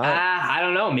shot? I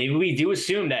don't know. Maybe we do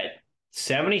assume that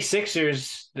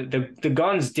 76ers, the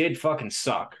guns did fucking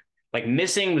suck. Like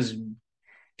missing was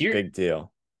Big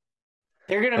deal.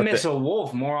 they're gonna But miss a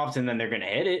wolf more often than they're gonna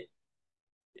hit it.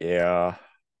 Yeah.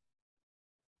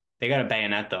 They got a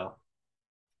bayonet though.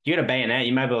 You got a bayonet,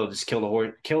 you might be able to just kill the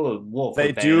horse, kill the wolf. They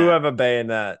with a do bayonet. have a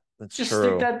bayonet. That's Just true.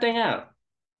 stick that thing out.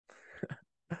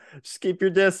 Just keep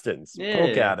your distance. Yeah.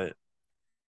 Poke at it.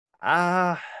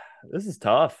 This is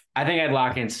tough. I think I'd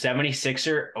lock in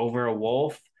 76er over a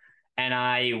wolf, and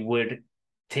I would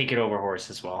take it over horse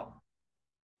as well.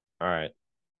 All right.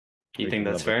 You We think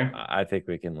can that's live with- fair? I think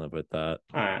we can live with that.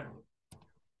 All right.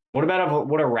 What about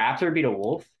would a raptor beat a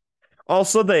wolf?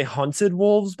 Also, they hunted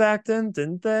wolves back then,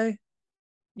 didn't they?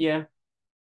 Yeah.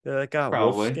 They got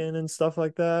Probably. wolf skin and stuff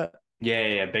like that.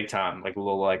 Yeah, big time. Like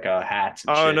little hats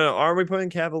and Oh shit. no, aren't we putting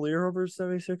Cavalier over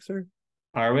 76er?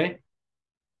 Are we?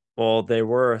 Well, they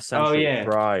were a century yeah.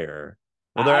 prior.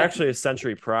 Well, they're I- actually a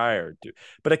century prior, dude.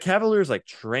 But a Cavalier's like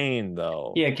trained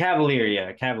though. Yeah, Cavalier.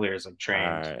 Yeah, Cavalier is like trained.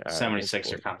 All right,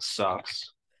 76er kind of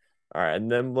sucks. All right,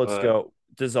 and then let's But- go.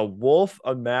 Does a wolf,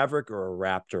 a maverick, or a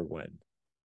raptor win?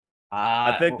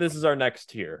 I think this is our next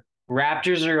tier.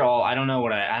 Raptors are all. I don't know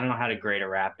how to grade a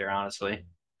raptor. Honestly,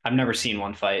 I've never seen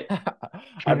one fight.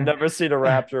 I've never seen a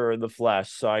raptor in the flesh,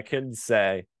 so I couldn't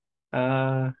say.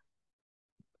 How'd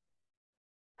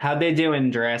they do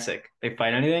in Jurassic? They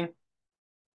fight anything?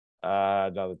 No,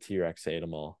 the T-Rex ate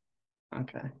them all.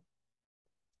 Okay.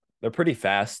 They're pretty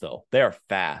fast though. They are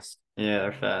fast. Yeah,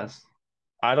 they're fast.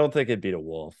 I don't think it'd beat a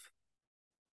wolf.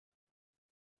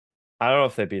 I don't know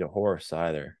if they beat a horse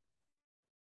either.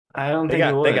 I don't They think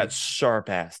it got would. they got sharp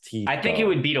ass teeth. I think though. it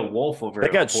would beat a wolf over They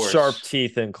a got horse. sharp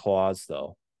teeth and claws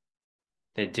though.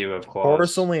 They do have claws.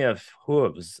 Horse only have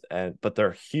hooves, but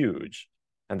they're huge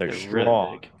and they're They're really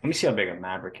strong. big. Let me see how big a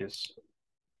maverick is.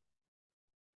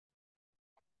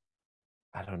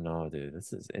 I don't know, dude.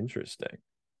 This is interesting.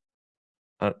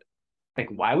 Like,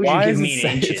 why would Why you does give it me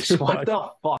say in inches? too What much? the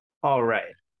fuck? All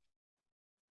right.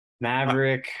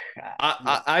 Maverick.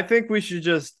 I think we should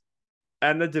just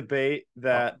end the debate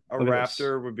that a look at this.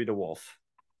 raptor would beat a wolf.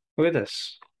 Look at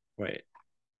this. Wait,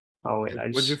 Oh wait,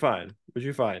 what'd you find? What'd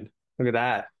you find? look at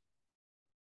that.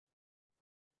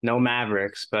 No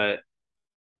Mavericks, but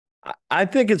I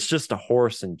think it's just a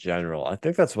horse in general. I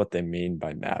think that's what they mean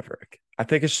by Maverick. I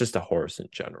think it's just a horse in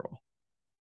general.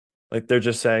 Like they're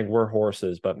just saying we're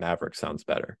horses, but Maverick sounds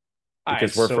better All right,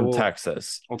 because we're so from we'll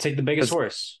Texas. take the biggest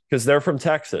horse. Because they're from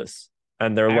Texas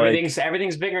and they're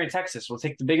Everything's bigger in Texas. We'll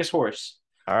take the biggest horse.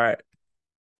 all right.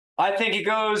 I think it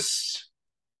goes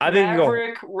I think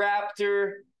Maverick,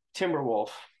 Raptor, Timberwolf.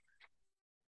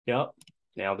 Yep,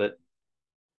 nailed it.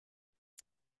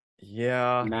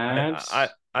 Yeah, Mavs,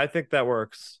 I think that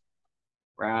works.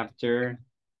 Raptor.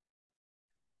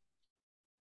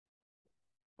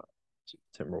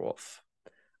 Timberwolf.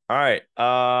 All right.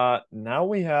 Now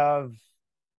we have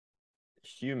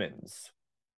humans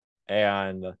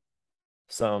and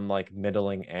some like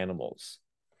middling animals.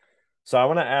 So I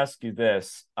want to ask you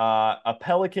this. A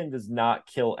pelican does not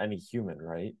kill any human,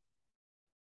 right?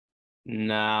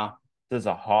 No. Does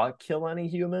a hawk kill any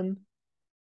human?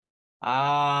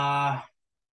 Uh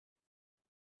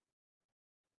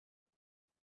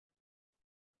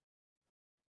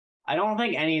I don't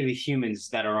think any of the humans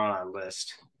that are on our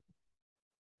list.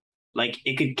 Like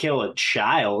it could kill a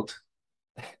child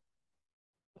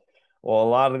Well, a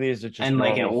lot of these are just and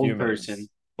like an normal old humans. person.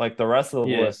 Like the rest of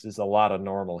the Yeah. list is a lot of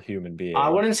normal human beings. I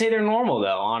wouldn't say they're normal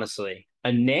though, honestly.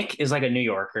 A Nick is like a New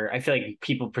Yorker. I feel like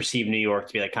people perceive New York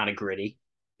to be like kind of gritty.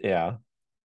 Yeah.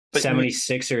 But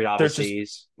 76ers obviously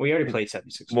we already played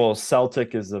 76ers. Well,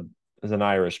 Celtic is an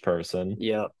Irish person.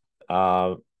 Yeah.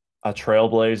 A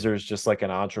trailblazer is just like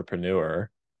an entrepreneur.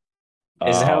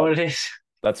 Is that what it is?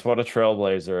 That's what a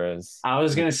trailblazer is. I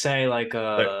was gonna say like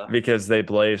because they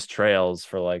blaze trails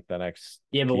for like the next.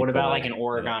 yeah, but what about people like an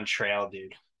Oregon Trail,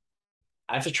 dude?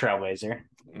 That's a trailblazer.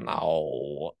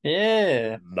 No.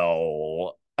 Yeah.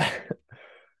 No.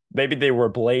 Maybe they were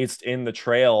blazed in the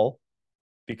trail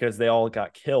because they all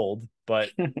got killed, but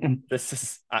this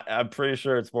is I'm pretty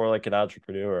sure it's more like an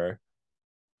entrepreneur.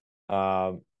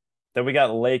 Then we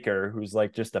got Laker, who's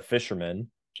like just a fisherman.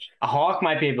 A hawk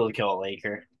might be able to kill a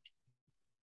Laker.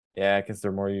 Yeah, because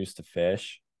they're more used to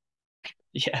fish.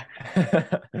 Yeah.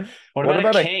 What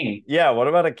about a king? Yeah, what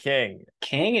about a king?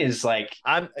 King is like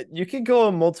you can go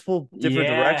in multiple different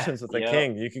Yeah, directions with a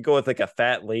king. You can go with like a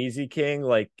fat lazy king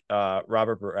like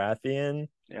Robert Baratheon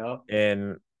yep.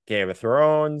 in Game of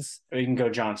Thrones. Or you can go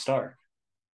Jon Stark.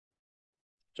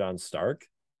 John Stark?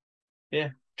 Yeah.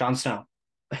 Jon Snow.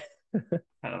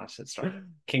 I don't know, I said Stark.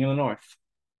 King of the North.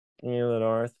 King of the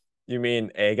North. You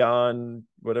mean Aegon,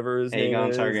 whatever his name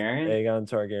is? Targaryen. Aegon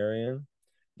Targaryen.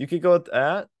 You could go with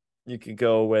that. You could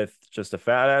go with just a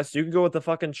fat ass. You could go with the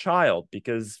fucking child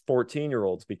because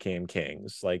 14-year-olds became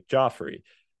kings, like Joffrey.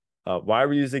 Why are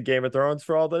we using Game of Thrones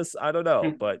for all this? I don't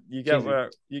know, but you get where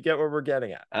we're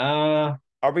getting at.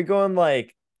 Are we going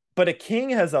like? But a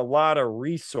king has a lot of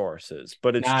resources,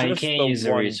 but it's just you can't use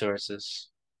the resources.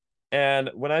 And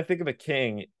when I think of a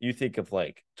king, you think of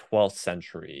like 12th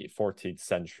century, 14th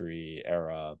century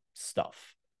era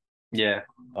stuff. Yeah.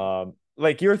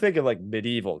 Like you're thinking like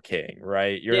medieval king,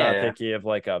 right? You're not thinking of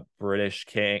like a British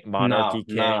king, monarchy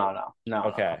king. No.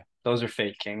 Okay. No. Those are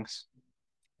fake kings.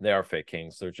 They are fake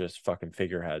kings. They're just fucking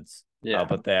figureheads. Yeah.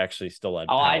 But they actually still had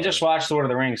power. power. I just watched Lord of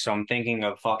the Rings, so I'm thinking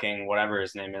of fucking whatever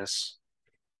his name is.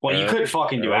 Well, you could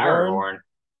fucking do Aragorn.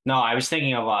 No, I was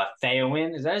thinking of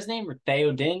Theoden. Is that his name or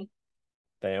Theoden?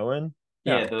 Theoden?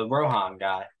 Yeah, the Rohan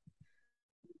guy.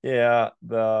 Yeah,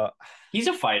 he's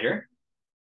a fighter.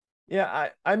 Yeah,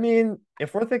 I mean,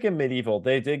 if we're thinking medieval,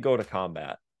 they did go to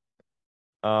combat.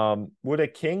 Would a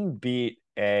king beat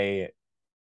a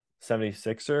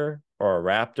 76er or a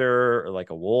raptor or like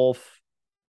a wolf?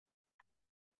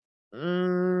 I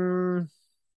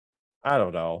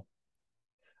don't know.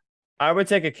 I would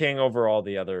take a king over all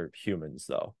the other humans,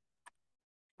 though.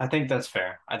 I think that's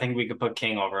fair. I think we could put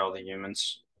king over all the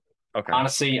humans. Okay.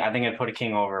 Honestly, I think I'd put a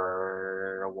king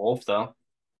over a wolf, though.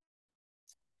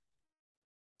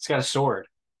 It's got a sword.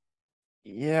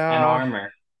 Yeah. And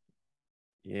armor.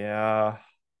 Yeah.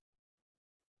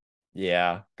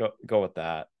 Yeah. Go with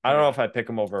that. I don't know if I pick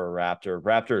him over a raptor.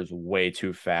 Raptor is way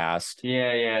too fast.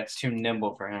 Yeah. It's too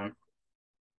nimble for him.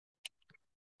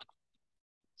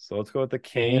 So let's go with the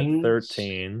king at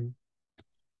 13.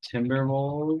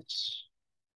 Timberwolves.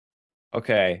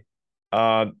 Okay.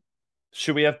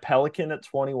 Should we have Pelican at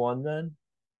 21 then?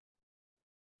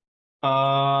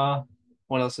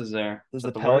 What else is there? Does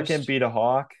the Pelican beat a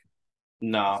Hawk?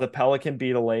 No. Does the Pelican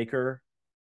beat a Laker?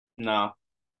 No.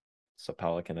 So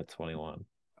Pelican at 21.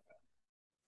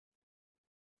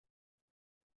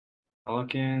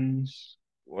 Pelicans.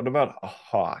 What about a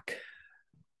Hawk?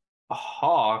 A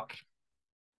Hawk?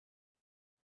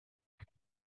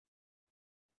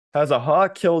 Has a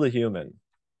hawk killed a human?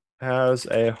 Has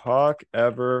a hawk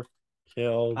ever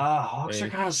Killed. Hawks are a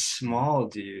kind of small,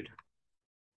 dude.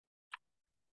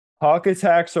 Hawk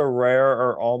attacks are rare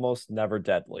or almost never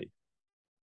deadly.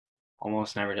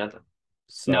 Almost never did that.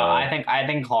 So No, I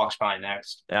think Hawks probably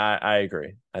next. I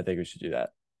agree. I think we should do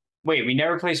that. Wait, we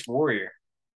never placed Warrior.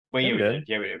 Wait, Yeah, yeah, we we did. did.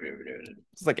 Yeah, we did. We did.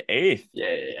 It's like 8th.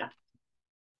 Yeah.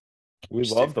 We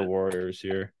love the Warriors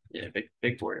here. Yeah,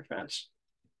 big Warrior fans.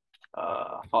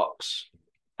 Hawks.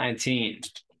 19.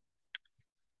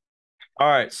 All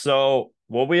right. So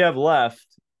what we have left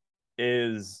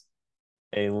is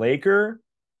a Laker,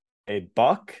 a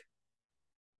Buck,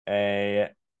 a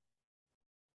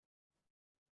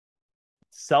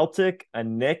Celtic, a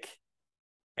Knick,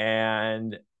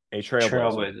 and a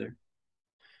Trailblazer.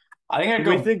 I think I'd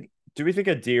go. Do we think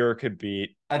a Deer could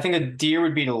beat? I think a Deer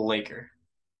would beat a Laker.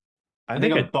 I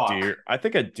think a Buck. I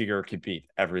think a Deer could beat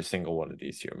every single one of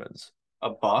these humans. A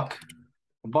Buck.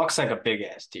 A Buck's like a big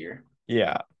ass deer.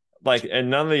 Yeah, like, and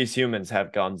none of these humans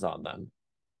have guns on them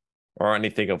or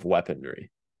anything of weaponry.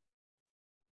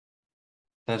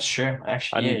 That's true.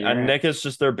 Actually, A Knick is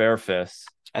just their bare fists.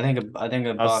 I think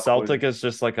a Buck Celtic is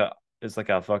just like a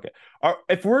fucking. Are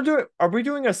we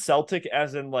doing a Celtic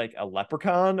as in like a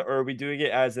leprechaun, or are we doing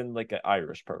it as in like an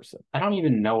Irish person? I don't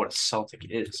even know what a Celtic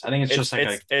is. I think it's just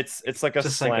like it's like a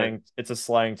slang. It's a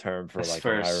slang term for like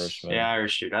an Irishman. Yeah,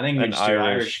 Irish dude. I think we just do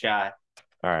Irish guy.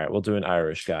 All right, we'll do an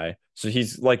Irish guy. So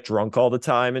he's like drunk all the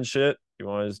time and shit. You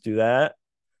want to just do that?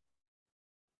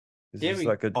 Yeah.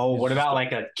 What about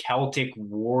like a Celtic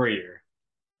warrior?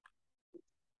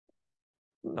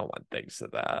 No one thinks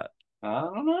of that. I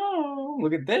don't know.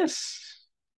 Look at this.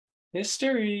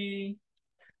 History.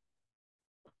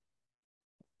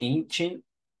 Ancient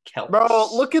Celts. Bro,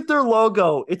 look at their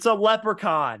logo. It's a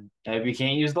leprechaun. We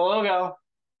can't use the logo.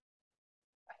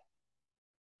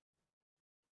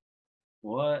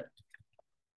 What?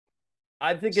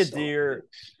 I think a deer.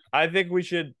 I think we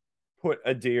should put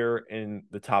a deer in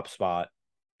the top spot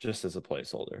just as a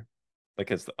placeholder.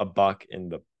 Like it's a buck in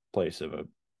the place of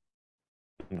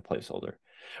in the placeholder.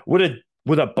 Would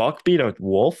a buck beat a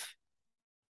wolf?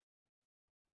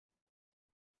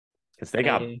 Because they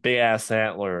got big ass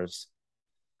antlers.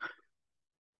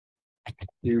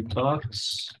 Do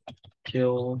bucks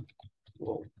kill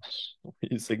wolves?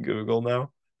 Using Google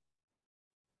now.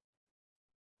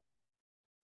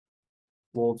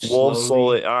 Wolves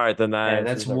slowly. All right, then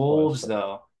that's wolves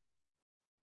though.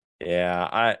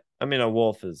 Yeah, I mean a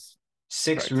wolf is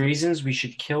 6 reasons we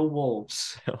should kill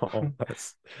wolves. Oh,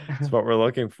 that's what we're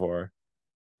looking for.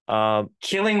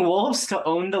 Killing wolves to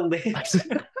own the libs.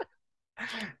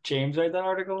 James read that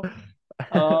article.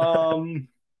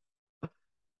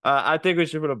 I think we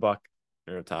should put a buck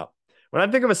near the top. When I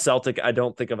think of a Celtic, I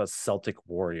don't think of a Celtic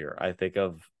warrior. I think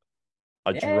of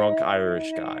a drunk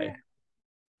Irish guy.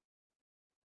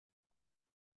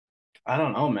 I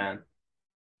don't know, man.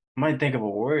 I might think of a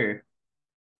warrior.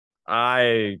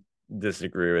 I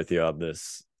disagree with you on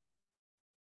this.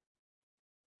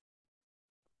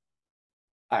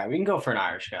 All right, we can go for an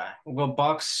Irish guy. We'll go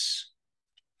Bucks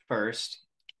first.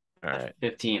 All right.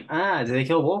 15. Did they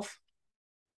kill Wolf?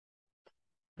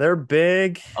 They're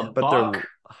big, but buck, they're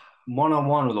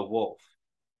one-on-one with a wolf.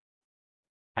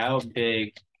 How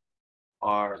big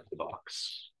are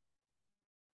bucks?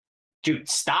 Dude,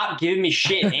 stop giving me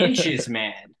shit in inches,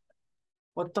 man.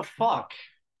 What the fuck?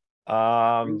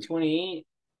 328.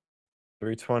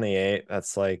 328.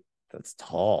 That's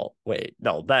tall. Wait,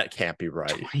 no, that can't be right.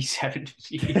 27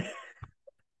 feet.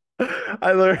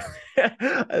 I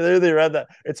literally read that.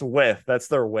 It's width. That's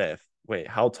their width. Wait,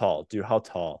 how tall? Dude, how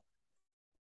tall?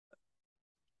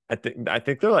 I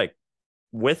think they're like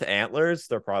with antlers,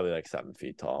 they're probably like 7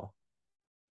 feet tall.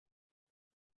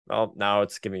 Well, now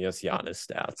it's giving us Giannis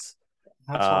stats.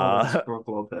 How tall is Brook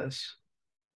Lopez?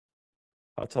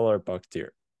 How tall are buck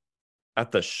deer?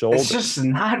 At the shoulder. It's just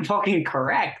not fucking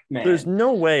correct, man. There's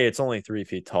no way it's only 3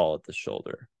 feet tall at the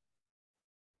shoulder.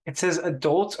 It says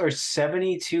adults are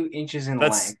 72 inches in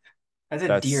length. That's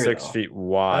a deer. 6 feet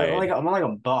wide. I'm like a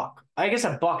buck. I guess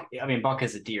a buck. I mean, buck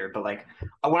is a deer, but like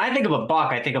when I think of a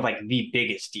buck, I think of like the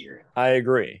biggest deer. I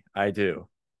agree. I do.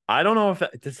 I don't know if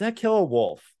does that kill a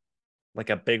wolf, like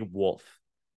a big wolf,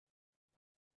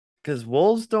 because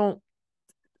wolves don't.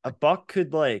 A buck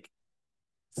could like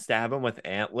stab him with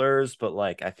antlers, but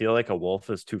like I feel like a wolf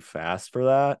is too fast for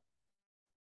that.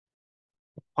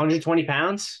 120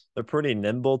 pounds. They're pretty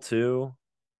nimble too.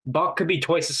 Buck could be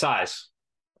twice the size.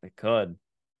 It could.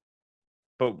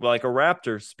 But like a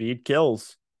raptor, speed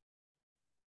kills.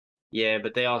 Yeah,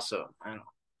 but they also, I don't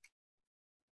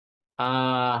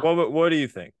know. What do you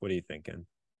think? What are you thinking?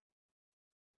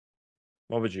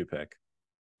 What would you pick?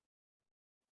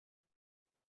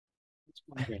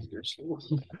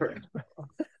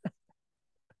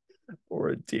 Or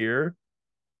a deer.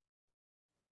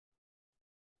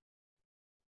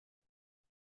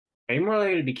 Are you more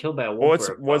likely to be killed by a wolf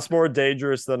or a What's buck? more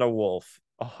dangerous than a wolf?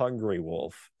 A hungry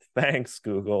wolf. Thanks,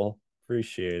 Google.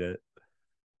 Appreciate it.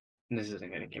 This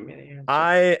isn't gonna give me the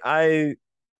answer.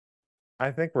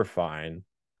 I think we're fine.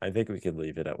 I think we could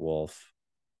leave it at wolf.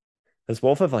 Does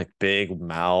wolf have like big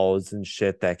mouths and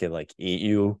shit that could like eat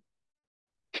you?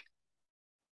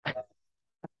 All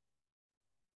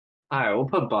right, we'll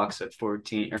put Bucks at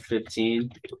 14 or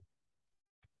 15.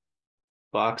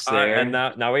 Bucks All right, there. and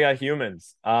now we got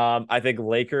humans. I think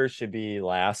Lakers should be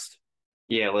last.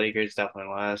 Yeah, Lakers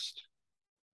definitely last.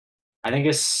 I think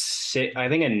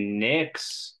a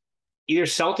Knicks, either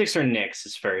Celtics or Knicks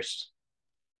is first,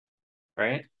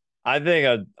 right? I think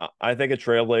a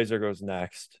Trailblazer goes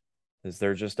next. Because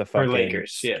they're just a Or fucking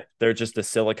Lakers, yeah. They're just a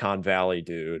Silicon Valley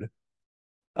dude.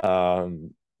 That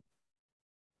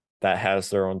has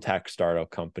their own tech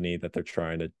startup company that they're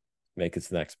trying to make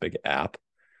its next big app.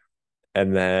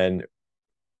 And then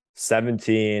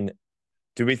 17,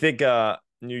 do we think a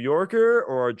New Yorker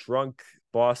or a drunk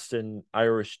Boston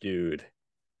Irish dude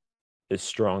is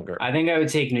stronger? I think I would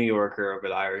take New Yorker over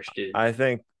the Irish dude. I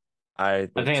think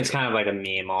it's kind of like a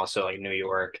meme also, like New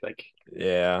York, like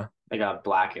yeah. they got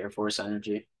black Air Force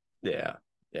energy. Yeah.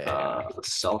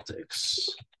 Celtics.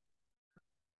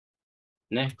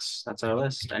 Knicks, that's our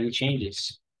list. Any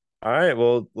changes? All right,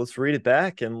 well, let's read it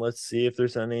back and let's see if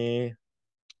there's any.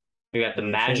 We got the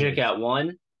Magic at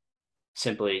 1.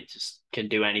 Simply just can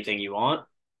do anything you want.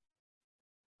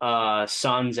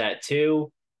 Suns at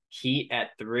 2. Heat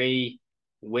at 3.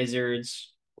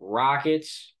 Wizards,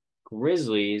 Rockets,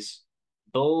 Grizzlies,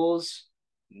 Bulls,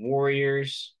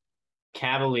 Warriors,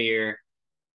 Cavalier,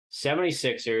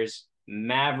 76ers,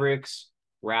 Mavericks,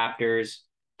 Raptors,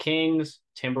 Kings,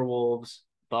 Timberwolves,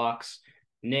 Bucks,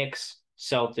 Knicks,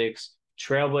 Celtics,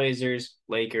 Trailblazers,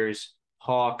 Lakers,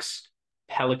 Hawks,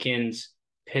 Pelicans,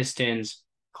 Pistons,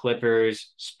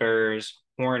 Clippers, Spurs,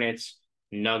 Hornets,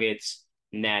 Nuggets,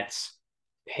 Nets,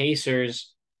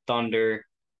 Pacers, Thunder,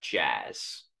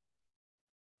 Jazz.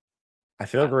 I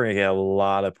feel like we're gonna get a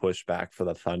lot of pushback for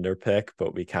the Thunder pick,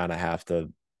 but we kind of have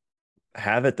to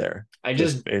have it there.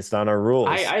 Just based on our rules.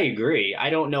 I agree. I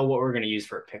don't know what we're gonna use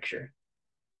for a picture.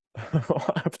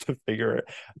 I'll have to figure it.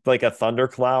 Like a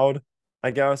thundercloud,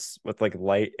 I guess, with like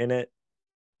light in it.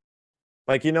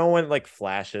 Like when it like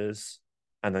flashes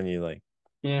and then you like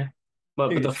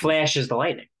but the flash is the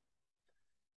lightning.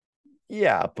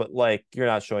 Yeah, but like you're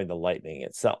not showing the lightning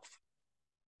itself.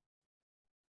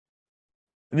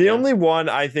 The only one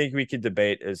I think we could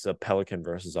debate is a Pelican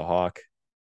versus a Hawk.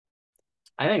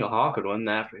 I think a Hawk would win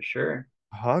that for sure.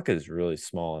 A Hawk is really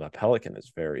small and a Pelican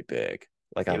is very big.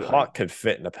 Like a Hawk could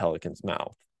fit in a Pelican's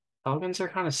mouth. Pelicans are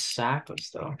kind of sackless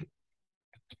though.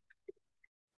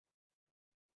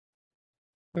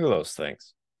 Look at those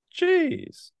things.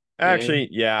 Jeez. Actually,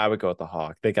 yeah, I would go with the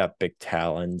Hawk. They got big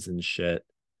talons and shit.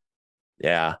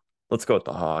 Yeah, let's go with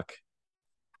the Hawk.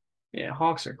 Yeah,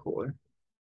 Hawks are cooler.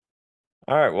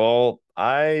 All right, well,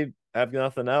 I have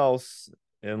nothing else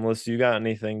unless you got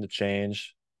anything to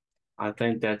change. I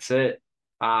think that's it.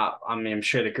 I mean, I'm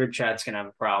sure the group chat's gonna have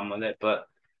a problem with it, but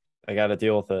I got to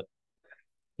deal with it.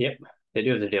 Yep, they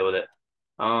do have to deal with it.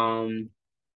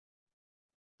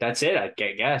 That's it, I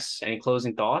guess. Any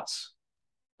closing thoughts?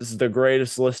 This is the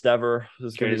greatest list ever.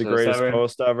 This is going to be the greatest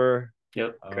post ever.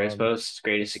 Yep, greatest post,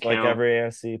 greatest account. Like every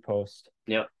AFC post.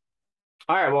 Yep.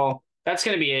 All right, well, that's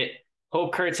going to be it.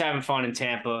 Hope Kurt's having fun in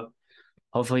Tampa.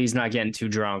 Hopefully he's not getting too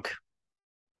drunk.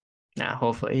 Nah,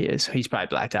 hopefully he is. He's probably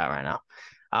blacked out right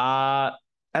now.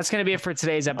 That's going to be it for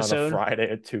today's episode. On a Friday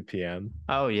at 2 p.m.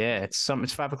 Oh, yeah. It's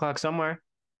 5 o'clock somewhere.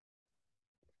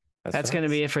 That's going to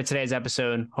be it for today's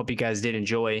episode. Hope you guys did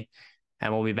enjoy.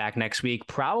 And we'll be back next week,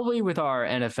 probably with our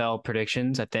NFL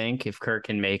predictions, I think, if Kurt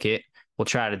can make it. We'll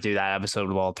try to do that episode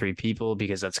with all 3 people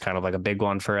because that's kind of like a big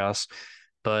one for us.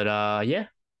 But, yeah,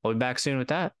 we'll be back soon with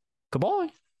that. Goodbye.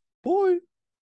 Bye.